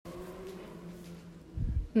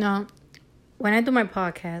No, when I do my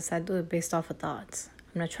podcast, I do it based off of thoughts.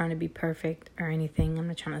 I'm not trying to be perfect or anything. I'm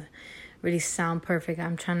not trying to really sound perfect.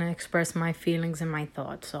 I'm trying to express my feelings and my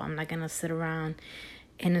thoughts. So I'm not going to sit around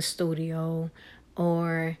in a studio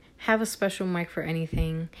or have a special mic for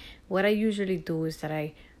anything. What I usually do is that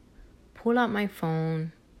I pull out my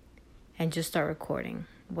phone and just start recording,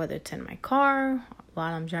 whether it's in my car,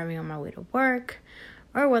 while I'm driving on my way to work,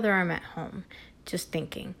 or whether I'm at home, just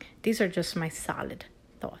thinking. These are just my solid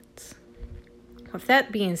thoughts. With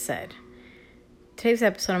that being said, today's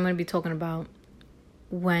episode I'm going to be talking about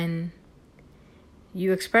when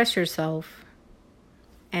you express yourself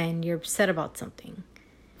and you're upset about something,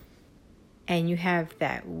 and you have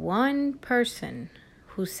that one person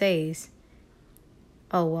who says,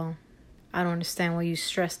 oh, well, I don't understand why you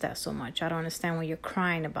stress that so much. I don't understand why you're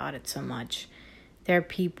crying about it so much. There are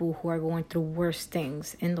people who are going through worse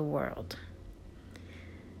things in the world.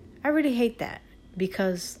 I really hate that,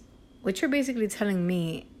 because what you're basically telling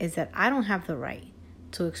me is that I don't have the right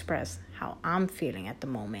to express how I'm feeling at the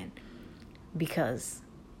moment because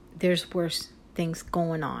there's worse things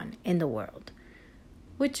going on in the world,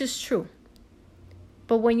 which is true.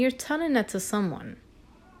 But when you're telling that to someone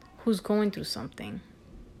who's going through something,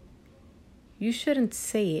 you shouldn't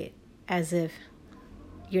say it as if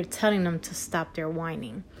you're telling them to stop their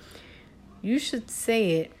whining. You should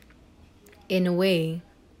say it in a way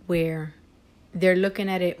where they're looking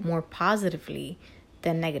at it more positively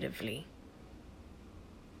than negatively.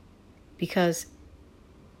 Because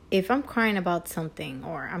if I'm crying about something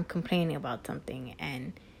or I'm complaining about something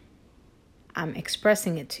and I'm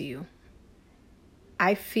expressing it to you,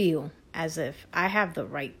 I feel as if I have the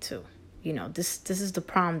right to. This is the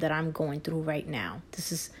problem that I'm going through right now.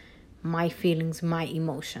 This is my feelings, my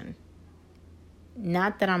emotion.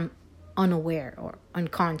 Not that I'm unaware or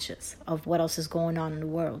unconscious of what else is going on in the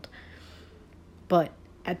world. But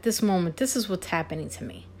at this moment, this is what's happening to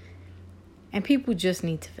me. And people just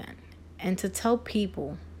need to vent. And to tell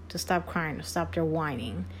people to stop crying or stop their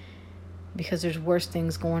whining because there's worse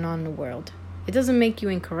things going on in the world, it doesn't make you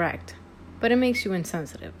incorrect, but it makes you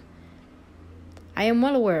insensitive. I am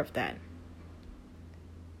well aware of that.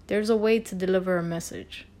 There's a way to deliver a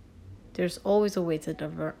message. There's always a way to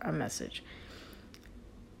deliver a message.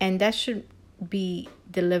 And that should be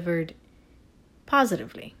delivered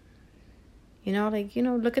positively.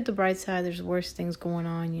 Look at the bright side. There's worse things going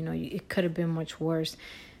on. It could have been much worse.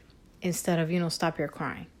 Instead of, stop your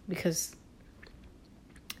crying. Because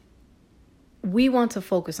we want to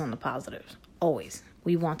focus on the positives. Always.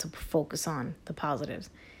 We want to focus on the positives.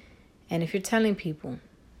 And if you're telling people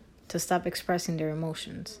to stop expressing their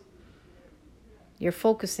emotions, you're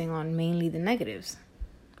focusing on mainly the negatives.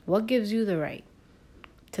 What gives you the right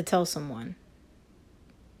to tell someone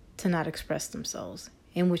to not express themselves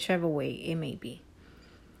in whichever way it may be?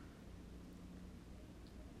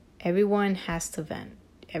 Everyone has to vent.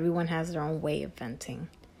 Everyone has their own way of venting.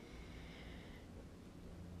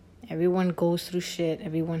 Everyone goes through shit.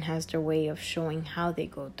 Everyone has their way of showing how they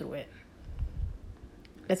go through it.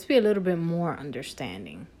 Let's be a little bit more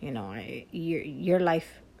understanding. Your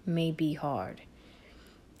life may be hard.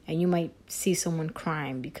 And you might see someone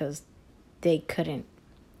crying because they couldn't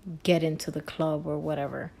get into the club or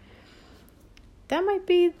whatever. That might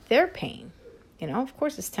be their pain. Of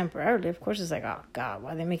course it's temporarily. Of course it's like, oh God,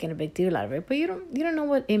 why are they making a big deal out of it? But you don't know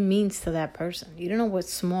what it means to that person. You don't know what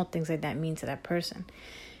small things like that mean to that person.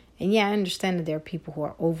 And yeah, I understand that there are people who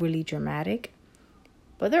are overly dramatic,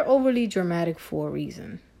 but they're overly dramatic for a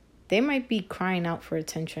reason. They might be crying out for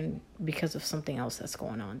attention because of something else that's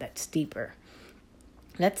going on that's deeper.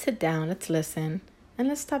 Let's sit down, let's listen, and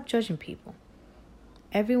let's stop judging people.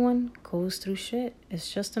 Everyone goes through shit.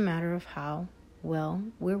 It's just a matter of how well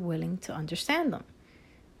we're willing to understand them.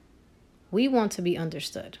 We want to be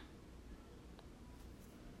understood.